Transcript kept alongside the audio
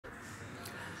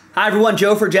Hi everyone,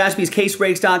 Joe for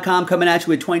JaspysCaseBreaks.com coming at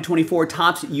you with 2024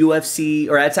 TOPPS UFC,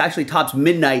 or it's actually TOPPS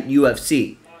Midnight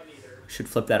UFC. Should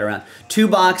flip that around.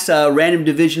 2-box random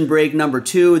division break number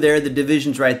 2. There are the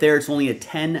divisions right there. It's only a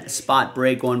 10-spot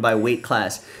break going by weight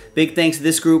class. Big thanks to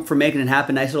this group for making it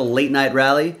happen. Nice little late night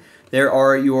rally. There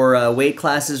are your weight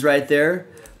classes right there.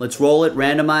 Let's roll it,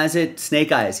 randomize it.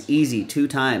 Snake Eyes, easy, 2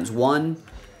 times. 1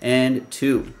 and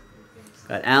 2.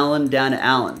 Got Allen down to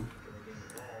Allen.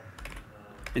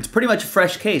 It's pretty much a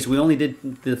fresh case. We only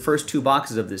did the first 2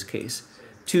 boxes of this case.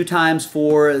 2 times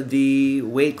for the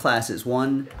weight classes,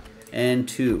 1 and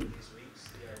 2.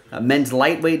 Men's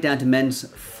lightweight down to men's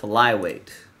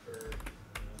flyweight.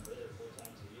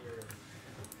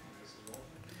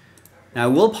 Now, I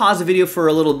will pause the video for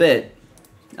a little bit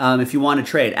if you want to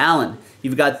trade. Allen,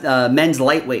 you've got men's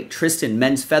lightweight. Tristan,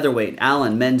 men's featherweight.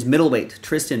 Allen, men's middleweight.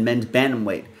 Tristan, men's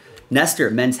bantamweight. Nestor,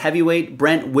 men's heavyweight.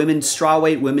 Brent, women's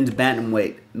strawweight, women's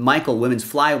bantamweight. Michael, women's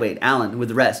flyweight. Allen with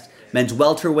the rest. Men's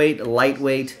welterweight,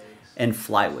 lightweight, and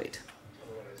flyweight.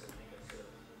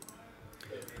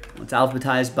 It's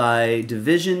alphabetized by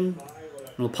division.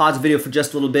 We'll pause the video for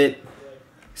just a little bit.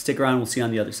 Stick around, we'll see you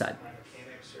on the other side.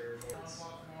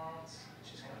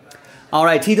 All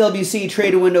right, TWC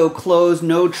trade window closed.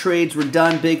 No trades were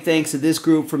done. Big thanks to this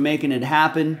group for making it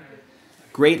happen.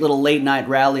 Great little late night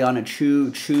rally on a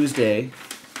Tuesday.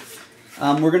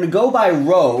 We're going to go by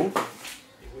row.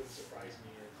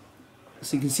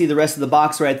 So you can see the rest of the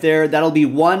box right there. That'll be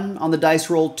 1 on the dice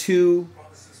roll, 2,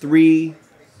 3,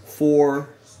 4,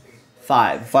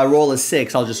 5. If I roll a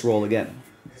 6, I'll just roll again.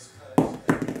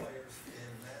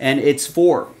 And it's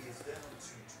 4.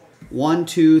 1,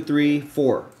 2, 3,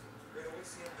 4.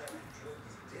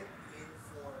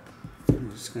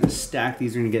 I'm just going to stack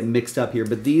these. Are going to get mixed up here.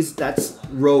 But these, that's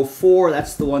row 4.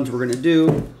 That's the ones we're going to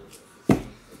do.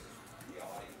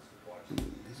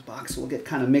 This box will get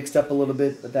kind of mixed up a little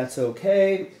bit, but that's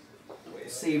okay.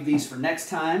 Save these for next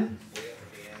time.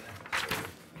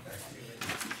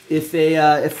 If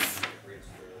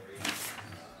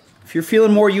you're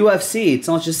feeling more UFC, it's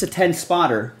not just a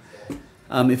 10-spotter.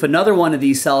 If another one of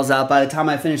these sells out by the time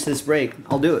I finish this break,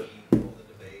 I'll do it.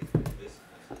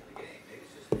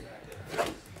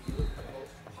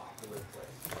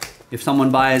 If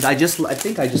someone buys, I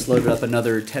think I just loaded up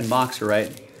another 10-boxer, right?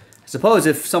 I suppose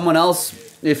if someone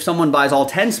buys all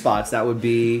 10 spots, that would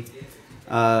be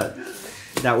a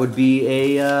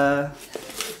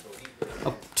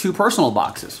 2 personal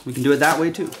boxes. We can do it that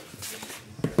way too.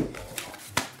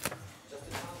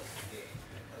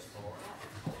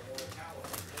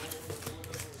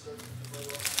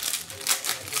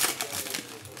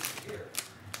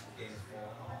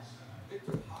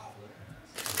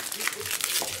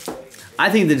 I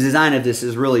think the design of this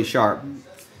is really sharp.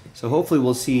 So hopefully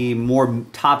we'll see more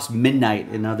TOPPS Midnight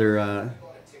in other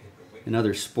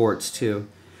sports too.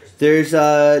 There's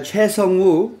Che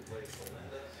Sung-woo,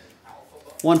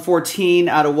 114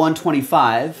 out of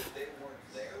 125.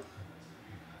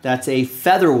 That's a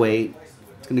featherweight.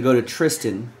 It's going to go to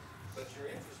Tristan.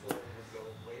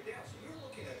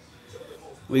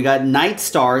 We got Night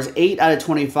Stars, 8 out of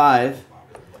 25.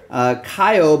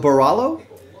 Caio Barallo. I'm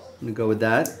going to go with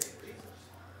that.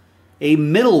 A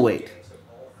middleweight.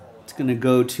 It's going to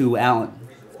go to Allen.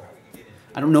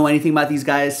 I don't know anything about these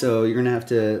guys, so you're going to have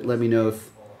to let me know if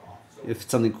it's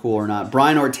something cool or not.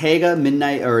 Brian Ortega,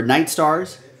 Night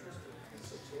Stars.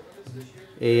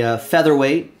 A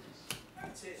featherweight.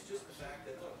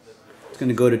 It's going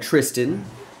to go to Tristan.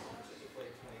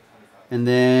 And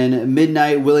then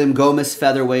Midnight William Gomez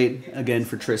featherweight, again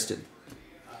for Tristan.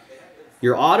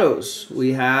 Your autos,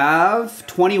 we have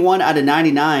 21 out of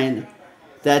 99.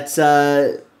 That's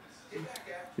Noor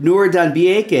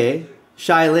Danbieke,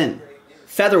 Shailin,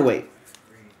 featherweight,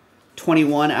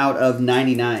 21 out of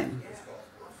 99.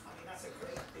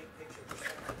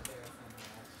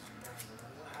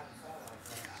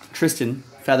 Tristan,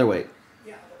 featherweight.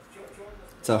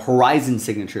 It's a Horizon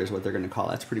signature is what they're going to call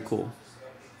it. That's pretty cool.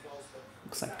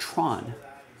 Looks like Tron.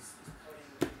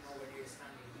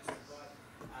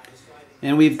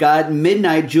 And we've got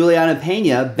Midnight Juliana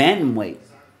Pena, bantamweight.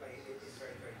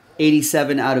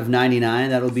 87 out of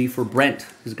 99. That'll be for Brent,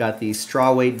 who's got the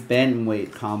strawweight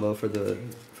bantamweight combo for the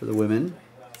women.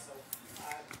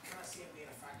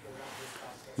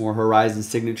 More Horizon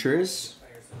signatures.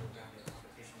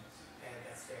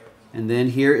 And then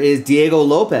here is Diego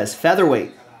Lopez,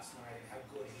 featherweight.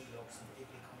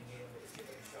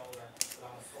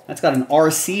 That's got an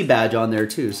RC badge on there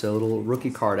too, so a little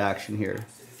rookie card action here.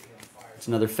 It's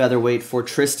another featherweight for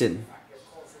Tristan.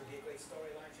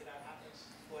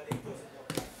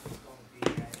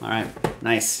 All right,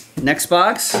 nice. Next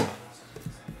box.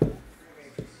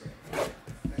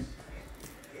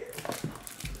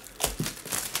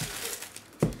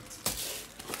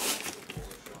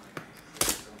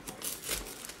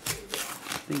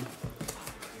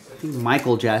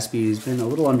 Michael Jaspy has been a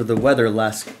little under the weather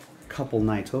last couple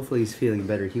nights. Hopefully he's feeling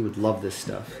better. He would love this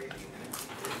stuff.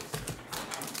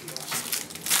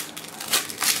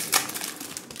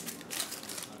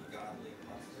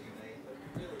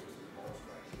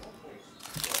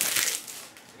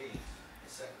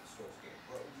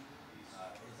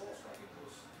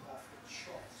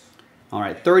 All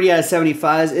right, 30 out of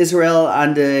 75s. Israel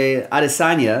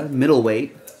Adesanya,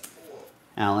 middleweight.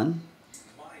 Allen.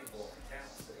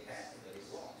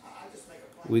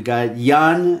 We got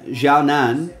Yan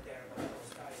Xiaonan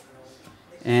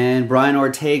and Brian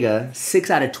Ortega, 6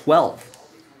 out of 12.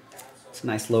 It's a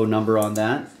nice low number on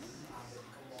that.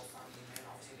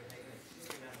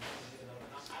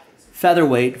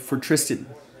 Featherweight for Tristan.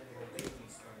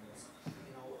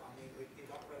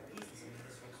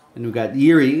 And we got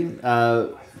Yuri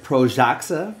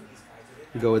Projaxa.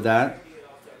 We'll go with that.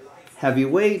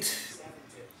 Heavyweight.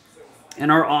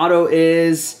 And our auto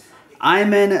is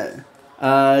Ayman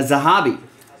Zahabi.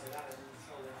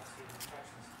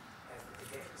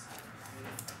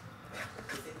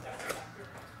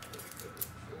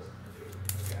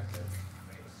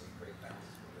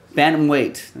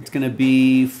 Bantamweight. That's going to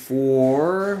be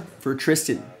for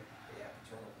Tristan.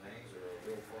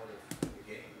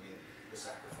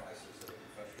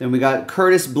 Then we got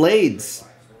Curtis Blades.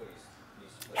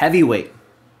 Heavyweight.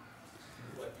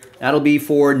 That'll be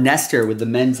for Nestor with the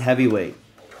men's heavyweight.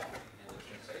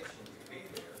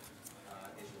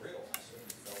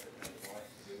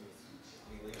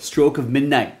 Stroke of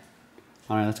Midnight.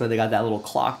 All right, that's why they got that little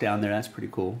clock down there. That's pretty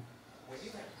cool.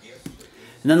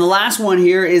 And then the last one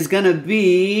here is going to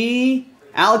be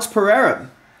Alex Pereira.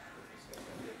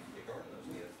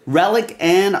 Relic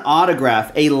and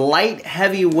autograph. A light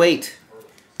heavyweight.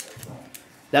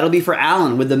 That'll be for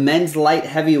Allen with the men's light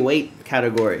heavyweight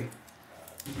category.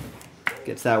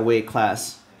 Gets that weight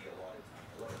class.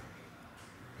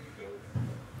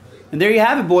 And there you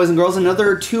have it, boys and girls.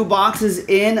 Another 2 boxes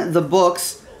in the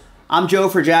books. I'm Joe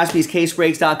for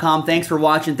JaspysCaseBreaks.com. Thanks for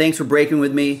watching. Thanks for breaking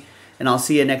with me. And I'll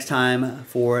see you next time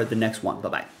for the next one.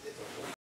 Bye-bye.